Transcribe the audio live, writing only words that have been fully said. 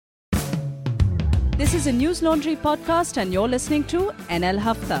This is a News Laundry podcast and you're listening to NL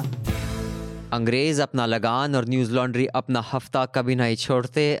Hafta. अंग्रेज अपना लगान और न्यूज़ लॉन्ड्री अपना हफ्ता कभी नहीं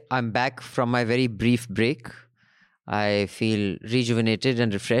छोड़ते. I'm back from my very brief break. I feel rejuvenated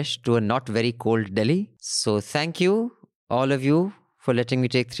and refreshed to a not very cold Delhi. So thank you, all of you, for letting me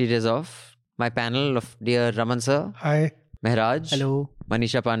take 3 days off. My panel of dear Raman sir. Hi. Mehraj. Hello.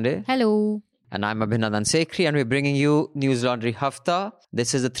 Manisha Pandey. Hello. And I'm Abhinandan Sekhri and we're bringing you News Laundry Hafta.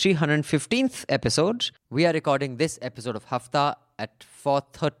 This is the 315th episode. We are recording this episode of Hafta at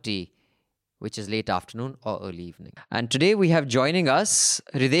 4:30, which is late afternoon or early evening. And today we have joining us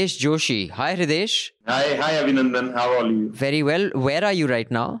Hridesh Joshi. Hi Hridesh. Hi Abhinandan. How are you? Very well. Where are you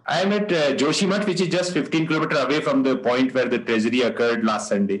right now? I am at Joshimath, which is just 15 kilometers away from the point where the tragedy occurred last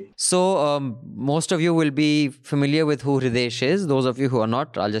Sunday. So, most of you will be familiar with who Hridesh is. Those of you who are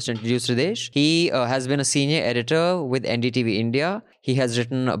not, I'll just introduce Hridesh. He has been a senior editor with NDTV India. He has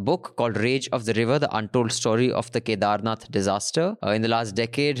written a book called Rage of the River, The Untold Story of the Kedarnath Disaster. In the last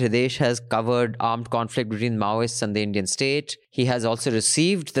decade, Hridesh has covered armed conflict between Maoists and the Indian state. He has also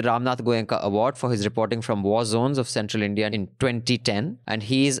received the Ramnath Goenka Award for his reporting from war zones of central India in 2010. And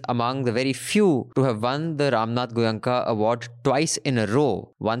he is among the very few to have won the Ramnath Goenka Award twice in a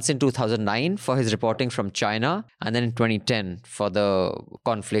row. Once in 2009 for his reporting from China and then in 2010 for the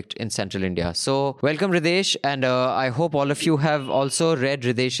conflict in central India. So welcome Hridesh, and I hope all of you have also read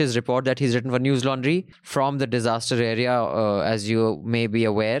Hridesh's report that he's written for News Laundry from the disaster area, as you may be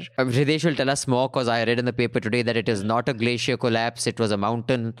aware. Hridesh will tell us more because I read in the paper today that it is not a glacier collapse, it was a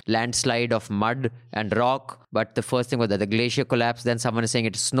mountain landslide of mud and rock. But the first thing was that the glacier collapsed. Then someone is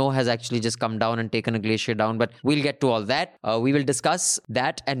saying snow has actually just come down and taken a glacier down. But we'll get to all that. We will discuss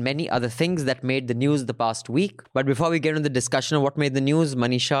that and many other things that made the news the past week. But before we get into the discussion of what made the news,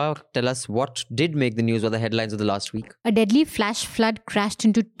 Manisha, tell us what did make the news or the headlines of the last week. A deadly flash flood crashed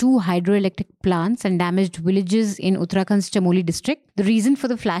into 2 hydroelectric plants and damaged villages in Uttarakhand's Chamoli district. The reason for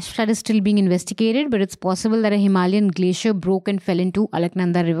the flash flood is still being investigated, but it's possible that a Himalayan glacier broke and fell into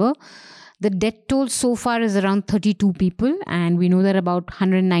Alaknanda River. The death toll so far is around 32 people, and we know that about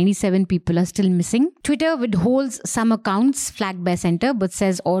 197 people are still missing. Twitter withholds some accounts flagged by Centre, but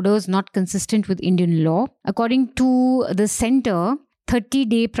says orders not consistent with Indian law. According to the Centre,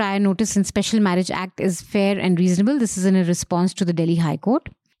 30-day prior notice in Special Marriage Act is fair and reasonable. This is in a response to the Delhi High Court.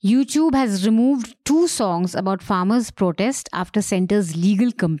 YouTube has removed 2 songs about farmers' protest after Centre's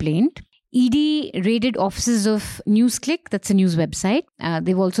legal complaint. ED raided offices of NewsClick, that's a news website.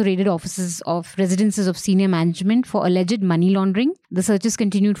 They've also raided offices of residences of senior management for alleged money laundering. The searches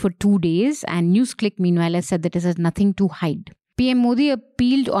continued for 2 days, and NewsClick meanwhile has said that it has nothing to hide. PM Modi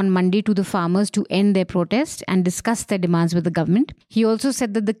appealed on Monday to the farmers to end their protest and discuss their demands with the government. He also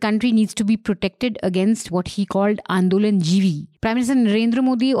said that the country needs to be protected against what he called Andolan Jivi. Prime Minister Narendra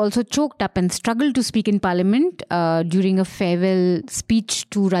Modi also choked up and struggled to speak in parliament during a farewell speech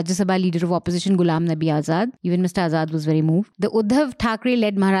to Rajya Sabha Leader of Opposition Ghulam Nabi Azad. Even Mr. Azad was very moved. The Uddhav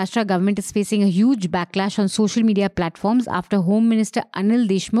Thackeray-led Maharashtra government is facing a huge backlash on social media platforms after Home Minister Anil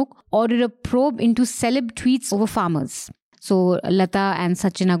Deshmukh ordered a probe into celeb tweets over farmers. So Lata and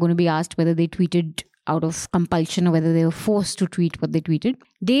Sachin are going to be asked whether they tweeted out of compulsion or whether they were forced to tweet what they tweeted.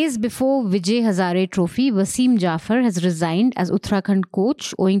 Days before Vijay Hazare Trophy, Wasim Jafar has resigned as Uttarakhand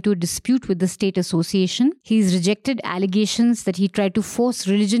coach owing to a dispute with the state association. He's rejected allegations that he tried to force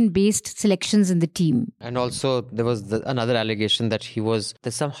religion-based selections in the team. And also there was another allegation that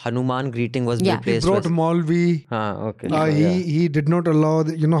there's some Hanuman greeting was replaced. He brought Maulvi. He did not allow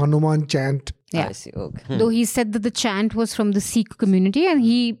the, Hanuman chant. Yeah. I see. Okay. Though he said that the chant was from the Sikh community, and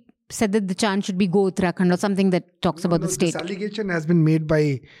he said that the chant should be Go Uttarakhand or something that talks about the state. This allegation has been made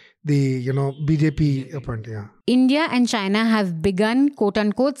by the, BJP appointee. India and China have begun,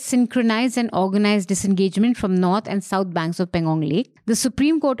 quote-unquote, synchronized and organized disengagement from north and south banks of Pangong Lake. The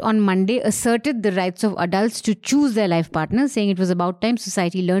Supreme Court on Monday asserted the rights of adults to choose their life partners, saying it was about time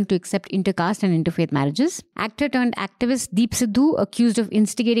society learned to accept intercaste and interfaith marriages. Actor turned activist Deep Sidhu, accused of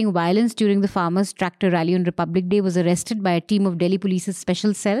instigating violence during the farmers' tractor rally on Republic Day, was arrested by a team of Delhi Police's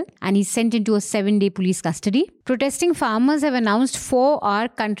special cell, and he's sent into a 7-day police custody. Protesting farmers have announced 4-hour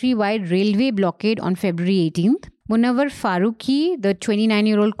countrywide railway blockade on February 18th. Munawar Farooqi, the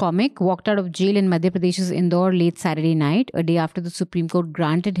 29-year-old comic, walked out of jail in Madhya Pradesh's Indore late Saturday night, a day after the Supreme Court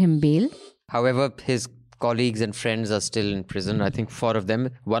granted him bail. However, his colleagues and friends are still in prison. I think 4 of them.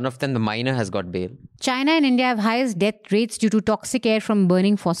 One of them, the minor, has got bail. China and India have highest death rates due to toxic air from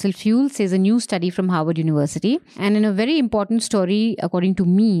burning fossil fuels, says a new study from Harvard University. And in a very important story, according to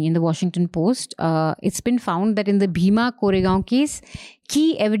me, in the Washington Post, it's been found that in the Bhima Koregaon case,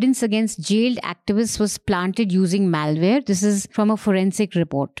 key evidence against jailed activists was planted using malware. This is from a forensic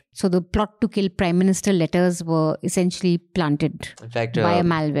report. So the plot to kill Prime Minister letters were essentially planted In fact, by a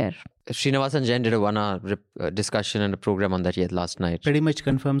malware. Srinivasan Jain did a 1-hour discussion and a program on that last night. Pretty much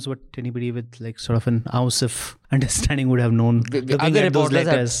confirms what anybody with like sort of an ounce of understanding would have known. Other reporters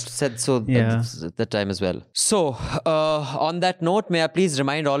have said so at the time as well. So, on that note, may I please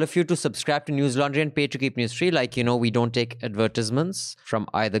remind all of you to subscribe to News Laundry and pay to keep news free. Like, we don't take advertisements from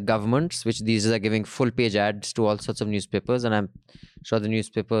either governments, which these are giving full page ads to all sorts of newspapers. And I'm sure the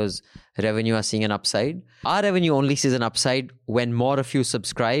newspapers' revenue are seeing an upside. Our revenue only sees an upside when more of you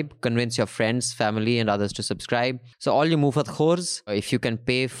subscribe, convince your friends, family and others to subscribe. So all you Mufat khors, if you can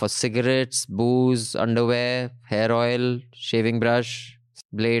pay for cigarettes, booze, underwear, hair oil, shaving brush,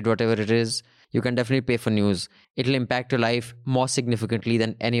 blade, whatever it is, you can definitely pay for news. It'll impact your life more significantly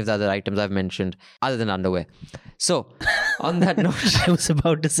than any of the other items I've mentioned, other than underwear. So, on that note... I was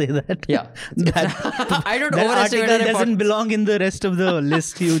about to say that. Yeah. I don't that overestimate article doesn't belong in the rest of the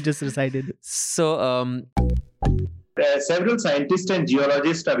list you just recited. So, several scientists and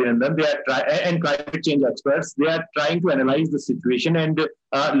geologists, Abhinandan, and climate change experts, they are trying to analyze the situation and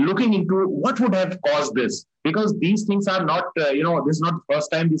looking into what would have caused this. Because these things are not, this is not the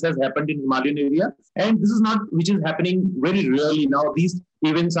first time this has happened in Himalayan area. And this is not, which is happening very rarely now. These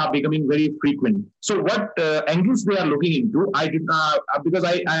events are becoming very frequent. So what angles they are looking into, I did because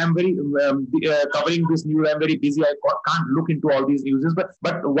I am very covering this news, I'm very busy. I can't look into all these news. But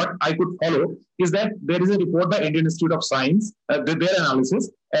what I could follow is that there is a report by Indian Institute of Science, their analysis,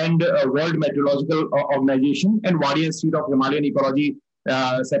 and World Meteorological Organization and Wadia Institute of Himalayan Ecology.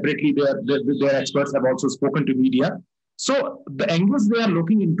 Separately, their experts have also spoken to media. So the angles they are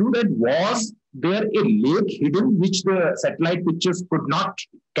looking into, that was there a lake hidden which the satellite pictures could not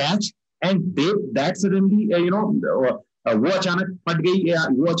catch, and that suddenly वो अचानक फट गई,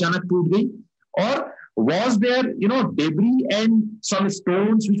 वो अचानक टूट गई, or was there debris and some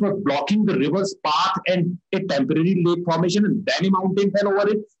stones which were blocking the river's path and a temporary lake formation, and then a mountain fell over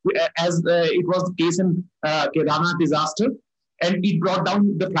it, as it was the case in Kedarnath disaster, and it brought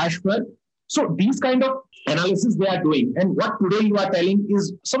down the flash flood. So these kind of analysis they are doing, and what today you are telling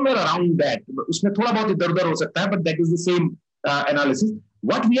is somewhere around that. उसमें थोड़ा बहुत इधर-उधर हो सकता है, but that is the same analysis.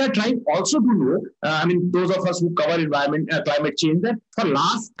 What we are trying also to know, those of us who cover climate change, that for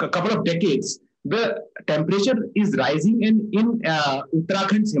last couple of decades, the temperature is rising, and in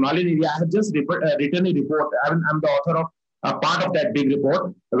Uttarakhand's Himalayan area, I have just written a report. I'm the author of a part of that big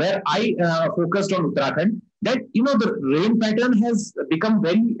report where I focused on Uttarakhand. That the rain pattern has become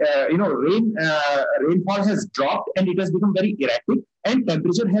very rainfall has dropped and it has become very erratic, and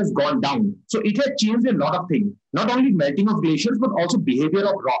temperature has gone down. So it has changed a lot of things, not only melting of glaciers but also behavior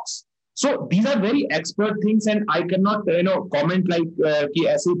of rocks. So these are very expert things, and I cannot comment like कि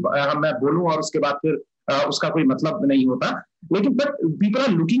ऐसे मैं बोलूं और उसके बाद फिर उसका कोई मतलब नहीं होता. लेकिन but people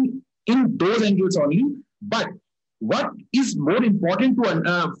are looking in those angles only. But what is more important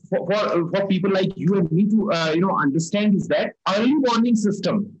to for people like you and me to understand is that early warning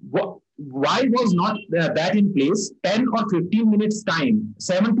system. Why was not that in place? 10 or 15 minutes time,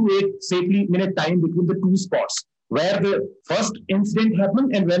 7 to 8 safely minute time between the two spots where the first incident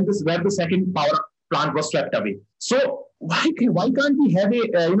happened and where the second power plant was swept away. So why can't we have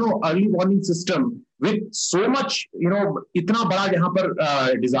a early warning system with so much इतना बड़ा जहाँ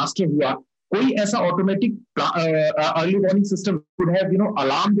पर disaster हुआ? कोई ऐसा automatic early warning system could have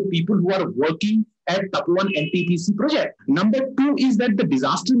alarmed the people who are working at Tapovan NTPC project. Number 2 is that the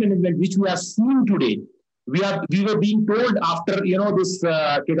disaster management which we are seeing today, we were being told after this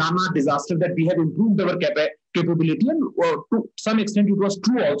Kedarnath disaster that we have improved our capability, and to some extent it was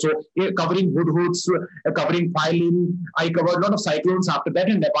true also. Covering hudhuds, covering filing, I covered a lot of cyclones after that,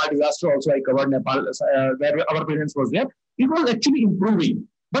 and Nepal disaster also I covered Nepal where our presence was there. It was actually improving.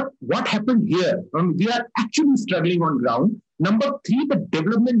 But what happened here? We are actually struggling on ground. Number 3, the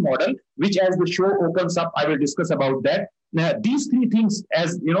development model, which as the show opens up, I will discuss about that. Now, these 3 things,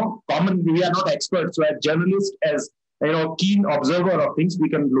 as common, we are not experts. So as journalists, as keen observer of things, we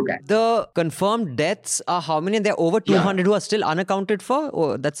can look at. The confirmed deaths are how many? There are over 200 who are still unaccounted for.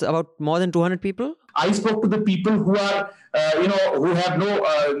 Oh, that's about more than 200 people. I spoke to the people who are, who have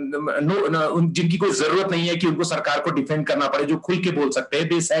जिनकी कोई जरूरत नहीं है कि उनको सरकार को defend करना पड़े, जो खुल के बोल सकते हैं.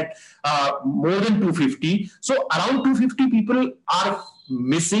 They said more than 250. So around 250 people are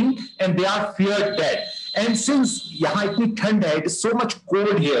missing and they are feared dead. And since yahan itni thand hai, it is so much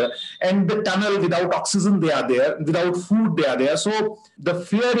cold here, and the tunnel without oxygen they are there, without food they are there. So the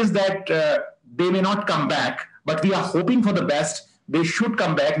fear is that they may not come back, but we are hoping for the best. They should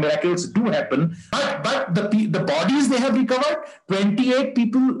come back. Miracles do happen. But the bodies they have recovered, 28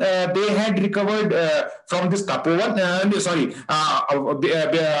 people they had recovered from this Tapovan,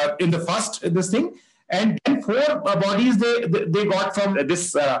 in the first this thing. And then 4 bodies they got from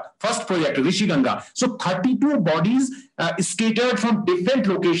this first project, Rishi Ganga. So 32 bodies scattered from different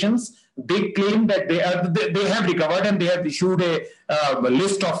locations. They claim that they have recovered, and they have issued a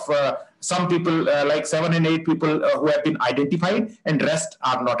list of some people, like 7 and 8 people who have been identified, and rest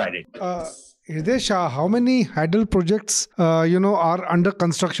are not identified. Hriday Shah, how many HADL projects are under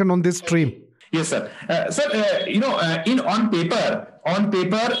construction on this stream? Yes, sir. On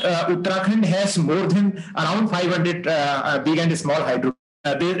paper, Uttarakhand has more than around 500 big and small hydro.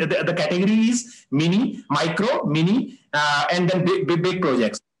 The category is mini, micro, mini, and then big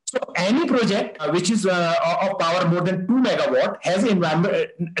projects. So any project which is of power more than 2 megawatt has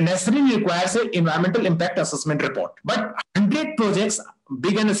necessarily requires an environmental impact assessment report. But 100 projects,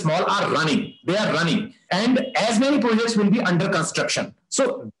 big and small, are running. They are running, and as many projects will be under construction.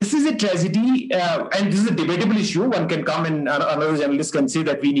 So this is a tragedy, and this is a debatable issue. One can come and another journalist can say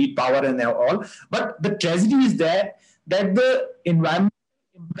that we need power and all. But the tragedy is that the environmental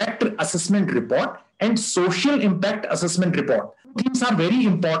impact assessment report and social impact assessment report, things are very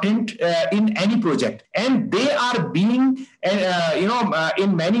important in any project, and they are being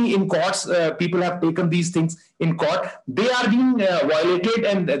in courts, people have taken these things in court. They are being violated,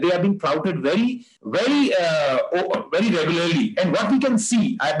 and they are being flouted very regularly. And what we can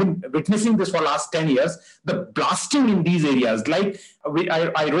see, I've been witnessing this for last 10 years, the blasting in these areas. Like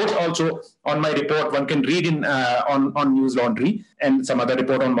I wrote also on my report, one can read in on News Laundry and some other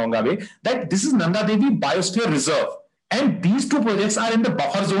report on Mongawe, that this is Nanda Devi Biosphere Reserve. And these 2 projects are in the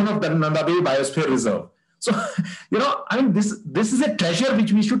buffer zone of the Nanda Devi Biosphere Reserve. So, this is a treasure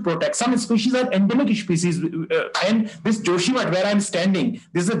which we should protect. Some species are endemic species. And this Joshimath, where I'm standing,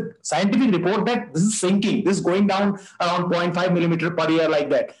 this is a scientific report that this is sinking. This is going down around 0.5 millimeter per year,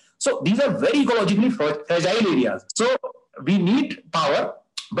 like that. So these are very ecologically fragile areas. So we need power,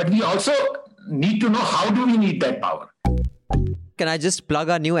 but we also need to know how do we need that power. Can I just plug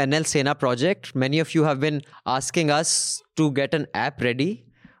our new NL Sena project? Many of you have been asking us to get an app ready.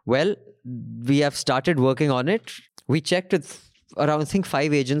 Well, we have started working on it. We checked with around, I think,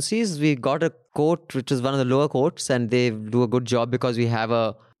 5 agencies. We got a court, which is one of the lower courts, and they do a good job because we have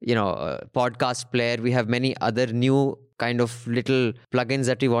a podcast player. We have many other new kind of little plugins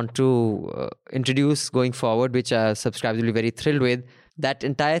that we want to introduce going forward, which our subscribers will be very thrilled with. That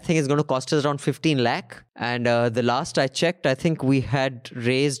entire thing is going to cost us around 15 lakh. And the last I checked, I think we had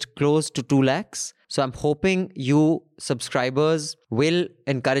raised close to 2 lakhs. So I'm hoping you subscribers will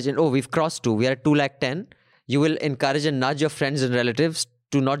encourage, and we've crossed 2. We are at 2,10,000. You will encourage and nudge your friends and relatives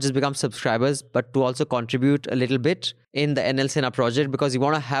to not just become subscribers, but to also contribute a little bit in the NL Sena project, because we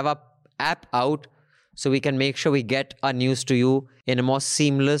want to have our app out so we can make sure we get our news to you in a more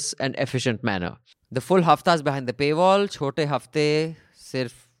seamless and efficient manner. The full hafta is behind the paywall. Chote hafte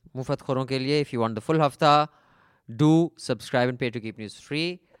sirf mufat khoron ke liye. If you want the full hafta, do subscribe and pay to keep news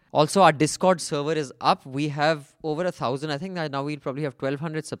free. Also, our Discord server is up. We have over 1,000. I think now we'll probably have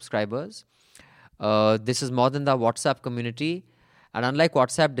 1,200 subscribers. This is more than the WhatsApp community. And unlike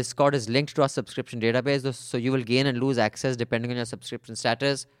WhatsApp, Discord is linked to our subscription database. So you will gain and lose access depending on your subscription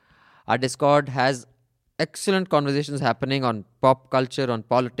status. Our Discord has excellent conversations happening on pop culture, on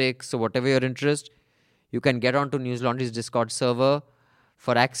politics. So whatever your interest, you can get onto News Laundry's Discord server.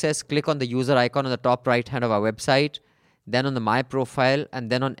 For access, click on the user icon on the top right hand of our website, then on the My Profile, and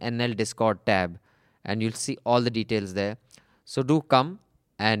then on NL Discord tab. And you'll see all the details there. So do come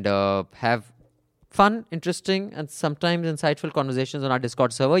and have fun, interesting, and sometimes insightful conversations on our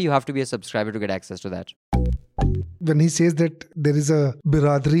Discord server. You have to be a subscriber to get access to that. When he says that there is a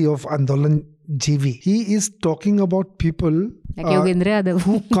biradri of Andolan Jeevi, he is talking about people like Yogendra Yadav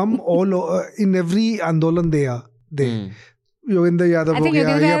who come all over, in every Andolan they are. Yogendra Yadav ho gaya,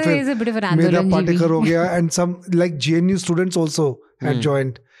 Yogendra Yadav is a bit of an Medha Andolan Patekar ho Jeevi. gaya, and some like JNU students also had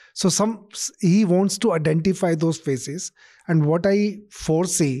joined. So he wants to identify those faces, and what I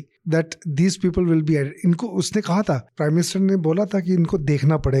foresee that these people will be, इनको उसने कहा था, prime minister ने बोला था कि इनको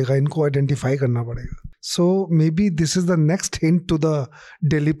देखना पड़ेगा, इनको आइडेंटिफाई करना पड़ेगा. So maybe this is the next hint to the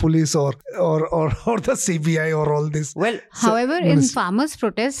Delhi police or the CBI or all this. Well, However, in farmers'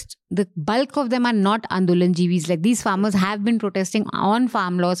 protest, the bulk of them are not Andolanjeevis. Like these farmers have been protesting on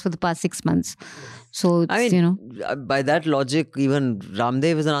farm laws for the past 6 months. So, it's, I mean, by that logic, even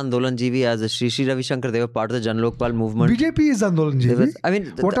Ramdev is an Andolanjeevi, as Shri Shri Ravi Shankar, they were part of the Jan Lokpal movement. BJP is Andolanjeevi. I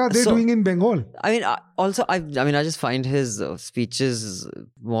mean, what are they doing in Bengal? I mean, I just find his speeches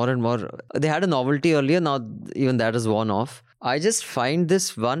more and more. They had a novelty earlier, now even that is worn off. I just find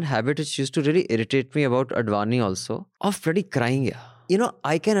this one habit which used to really irritate me about Advani also, of bloody crying. Yeah. You know,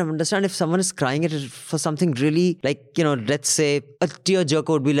 I can understand if someone is crying for something really like, you know, let's say a tearjerker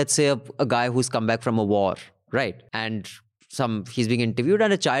would be, let's say a guy who's come back from a war, right? And he's being interviewed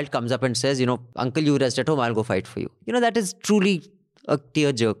and a child comes up and says, you know, uncle, you rest at home, I'll go fight for you. You know, that is truly a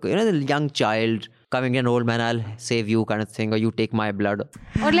tearjerker. You know, the young child coming an old man, I'll save you kind of thing, or you take my blood.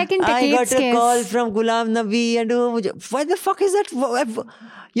 Or like in I got Decades a call from Ghulam Nabi and why the fuck is that?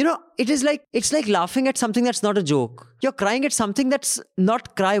 You know, it's like laughing at something that's not a joke. You're crying at something that's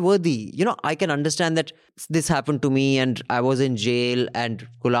not cry-worthy. You know, I can understand that this happened to me and I was in jail and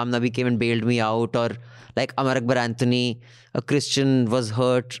Ghulam Nabi came and bailed me out, or like Amar Akbar Anthony, a Christian was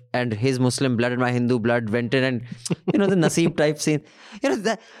hurt and his Muslim blood and my Hindu blood went in, and you know, the Naseeb type scene. You know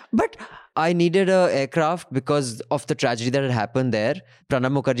that, but I needed an aircraft because of the tragedy that had happened there.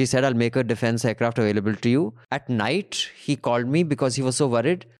 Pranab Mukherjee said, I'll make a defense aircraft available to you. At night, he called me because he was so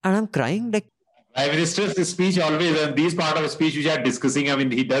worried. And I'm crying like... Prime Minister's speech always, and these part of the speech which are discussing, I mean,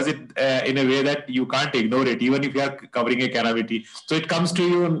 he does it in a way that you can't ignore it, even if you are covering a calamity. So it comes to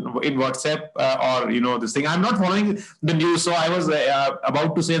you in WhatsApp or, you know, this thing. I'm not following the news. So I was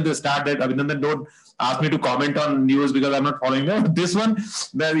about to say at the start that Abhinandan don't ask me to comment on news because I'm not following them. This one,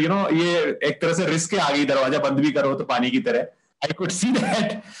 you know, ये एक तरह से risk आ गई, दरवाजा बंद भी करो तो पानी की तरह. I could see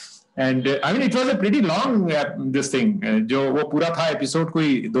that. And I mean, it was a pretty long this thing. जो वो पूरा था episode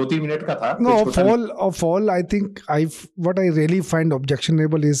कोई 2-3 minute का था. No, of all, I think what I really find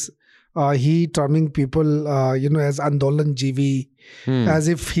objectionable is he terming people, you know, as Andolanjeevi, as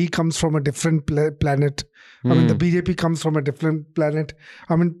if he comes from a different planet. I mean, the BJP comes from a different planet.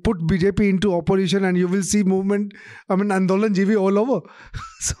 I mean, put BJP into opposition and you will see movement, I mean, Andolanjeevi all over.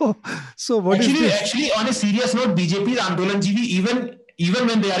 So what is this? Actually, on a serious note, BJP is Andolanjeevi even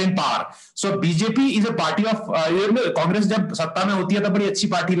when they are in power. So BJP is a party of, Congress जब सत्ता में होती है तब बड़ी अच्छी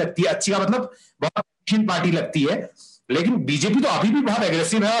party लगती है. अच्छी का मतलब बहुत अच्छी पार्टी लगती है. लेकिन बीजेपी तो अभी भी बहुत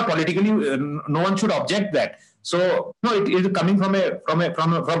aggressive है और politically no one should object that. So no, it is coming from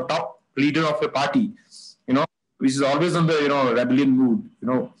top leader of a party, you know, which is always on the, you know, rebellion mood, you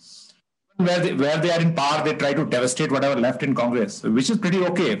know. Where they are in power, they try to devastate whatever left in Congress, which is pretty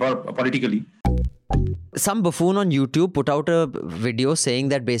okay for politically. Some buffoon on YouTube put out a video saying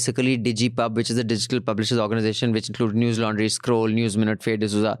that basically DigiPub, which is a digital publishers organization which includes News Laundry, Scroll, News Minute, Fade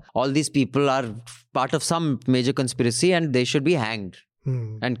D'Souza, all these people are part of some major conspiracy and they should be hanged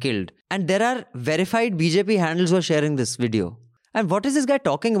and killed. And there are verified BJP handles who are sharing this video. And what is this guy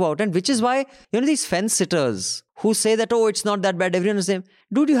talking about? And which is why, you know, these fence sitters who say that, oh, it's not that bad, everyone is the same.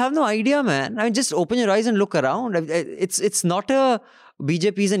 Dude, you have no idea, man. I mean, just open your eyes and look around. It's not a...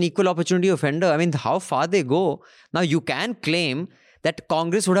 BJP is an equal opportunity offender. I mean, how far they go. Now, you can claim that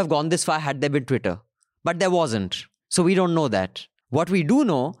Congress would have gone this far had there been Twitter. But there wasn't. So we don't know that. What we do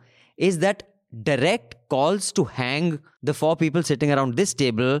know is that direct calls to hang the 4 people sitting around this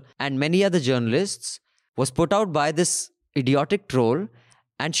table and many other journalists was put out by this idiotic troll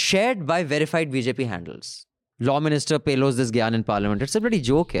and shared by verified BJP handles. Law Minister payloads this gyan in Parliament. It's a bloody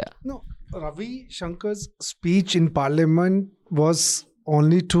joke here. No, Ravi Shankar's speech in Parliament was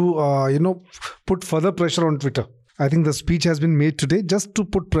only to, put further pressure on Twitter. I think the speech has been made today just to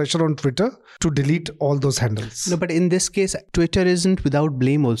put pressure on Twitter to delete all those handles. No, but in this case, Twitter isn't without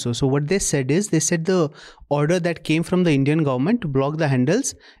blame also. So what they said the order that came from the Indian government to block the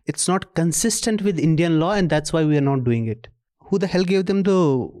handles, it's not consistent with Indian law and that's why we are not doing it. Who the hell gave them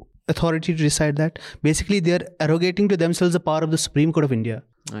the authority to decide that? Basically, they are arrogating to themselves the power of the Supreme Court of India.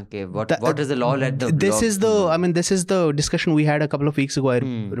 Okay, what is the law? This is the discussion we had a couple of weeks ago, I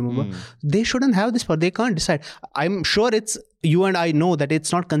remember. They shouldn't have this power. They can't decide. I'm sure it's, you and I know that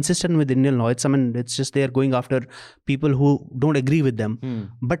it's not consistent with Indian law. It's just they are going after people who don't agree with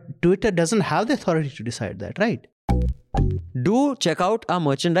them. But Twitter doesn't have the authority to decide that, right? Do check out our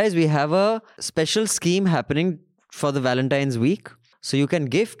merchandise. We have a special scheme happening for the Valentine's week. So you can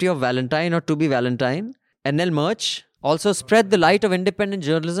gift your Valentine or to-be Valentine NL merch. Also, spread the light of independent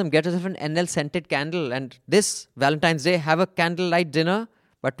journalism. Get yourself an NL scented candle. And this Valentine's Day, have a candlelight dinner,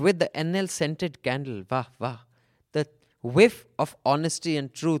 but with the NL scented candle. Wah, wah. The whiff of honesty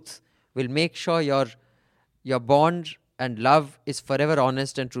and truth will make sure your bond and love is forever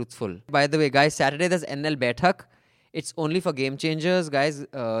honest and truthful. By the way, guys, Saturday there's NL Baithak. It's only for game changers, guys.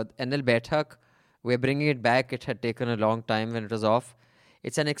 NL Baithak, we're bringing it back. It had taken a long time when it was off.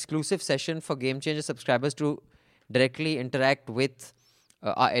 It's an exclusive session for Game Changer subscribers to directly interact with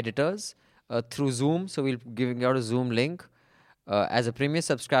our editors through Zoom. So we'll be giving out a Zoom link. As a premium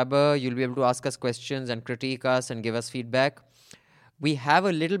subscriber, you'll be able to ask us questions and critique us and give us feedback. We have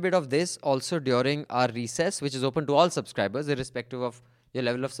a little bit of this also during our recess, which is open to all subscribers, irrespective of your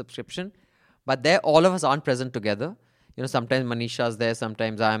level of subscription. But there, all of us aren't present together. Sometimes Manisha's there,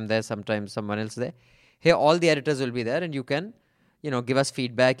 sometimes I'm there, sometimes someone else there. Here, all the editors will be there, and you can, give us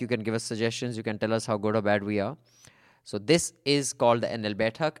feedback, you can give us suggestions, you can tell us how good or bad we are. So this is called the NL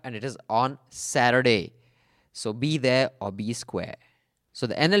Baithak, and it is on Saturday. So be there or be square. So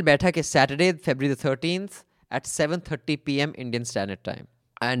the NL Baithak is Saturday, February the 13th at 7:30 p.m. Indian Standard Time.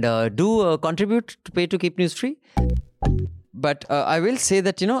 And do contribute to pay to keep news free. But I will say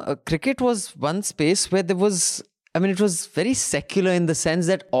that, cricket was one space where there was, it was very secular in the sense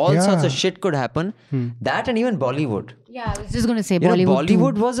that all sorts of shit could happen. That and even Bollywood. Yeah, I was just going to say Bollywood.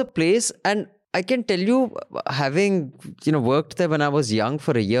 Bollywood was a place, and I can tell you, having, worked there when I was young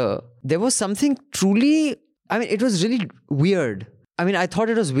for a year, there was something truly, it was really weird. I thought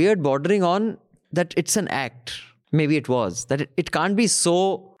it was weird, bordering on that it's an act. Maybe it was. That it can't be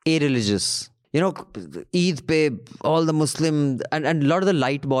so irreligious. Eid pe, all the Muslim, and a lot of the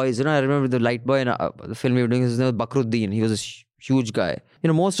light boys, I remember the light boy in the film we were doing, his name was Bakruddin. He was a huge guy.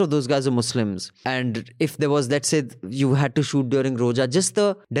 Most of those guys are Muslims. And if there was, let's say, you had to shoot during Roja, just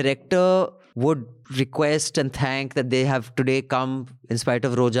the director would request and thank that they have today come in spite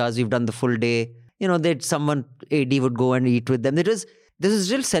of Rojas, we've done the full day. Someone, AD would go and eat with them. This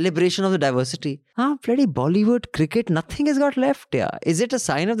is real celebration of the diversity. Bloody Bollywood, cricket, nothing has got left. Yeah. Is it a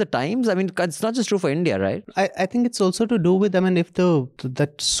sign of the times? It's not just true for India, right? I think it's also to do with, if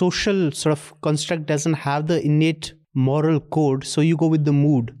that social sort of construct doesn't have the innate moral code, so you go with the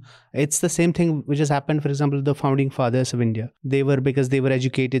mood. It's the same thing which has happened, for example, the founding fathers of India. Because they were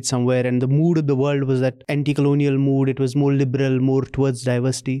educated somewhere, and the mood of the world was that anti-colonial mood. It was more liberal, more towards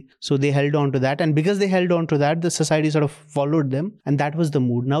diversity. So they held on to that. And because they held on to that, the society sort of followed them. And that was the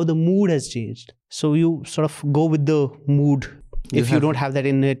mood. Now the mood has changed. So you sort of go with the mood if you don't have that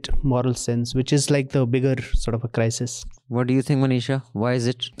innate moral sense, which is like the bigger sort of a crisis. What do you think, Manisha? Why is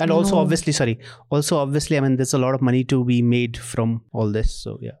it? And also, obviously, there's a lot of money to be made from all this.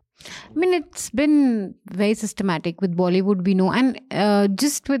 So, yeah. It's been very systematic with Bollywood, we know. And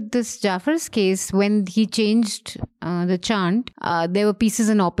just with this Jafar's case, when he changed the chant, there were pieces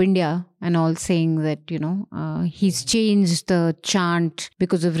in Op India and all saying that, he's changed the chant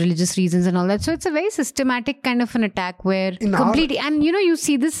because of religious reasons and all that. So it's a very systematic kind of an attack where and you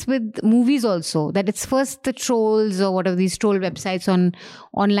see this with movies also, that it's first the trolls or whatever, these troll websites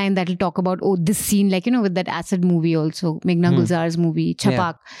online that'll talk about, this scene, like, with that acid movie also, Meghna Gulzar's movie,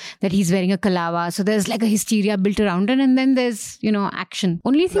 Chapak, that he's wearing a kalawa. So there's like a hysteria built around it, and then there's, action.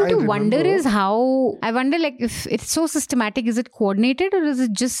 Only thing to wonder is how, I wonder, like, if it's so systematic, is it coordinated or is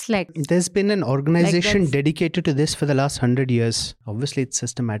it just like... There's been an organization dedicated to this for the last 100 years. Obviously, it's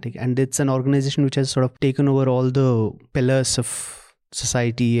systematic, and it's an organization which has sort of taken over all the pillars of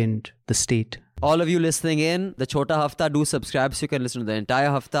society and the state. All of you listening in, the Chota Hafta, do subscribe so you can listen to the entire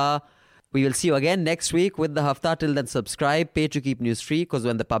Hafta. We will see you again next week with the Hafta. Till then, subscribe, pay to keep news free, because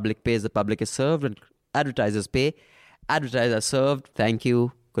when the public pays, the public is served, and advertisers pay, advertisers are served. Thank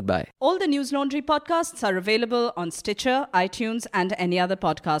you. Goodbye. All the News Laundry podcasts are available on Stitcher, iTunes, and any other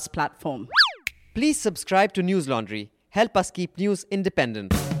podcast platform. Please subscribe to News Laundry. Help us keep news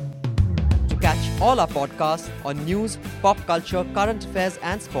independent. To catch all our podcasts on news, pop culture, current affairs,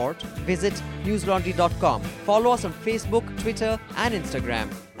 and sport, visit newslaundry.com. Follow us on Facebook, Twitter, and Instagram,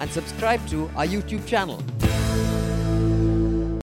 and subscribe to our YouTube channel.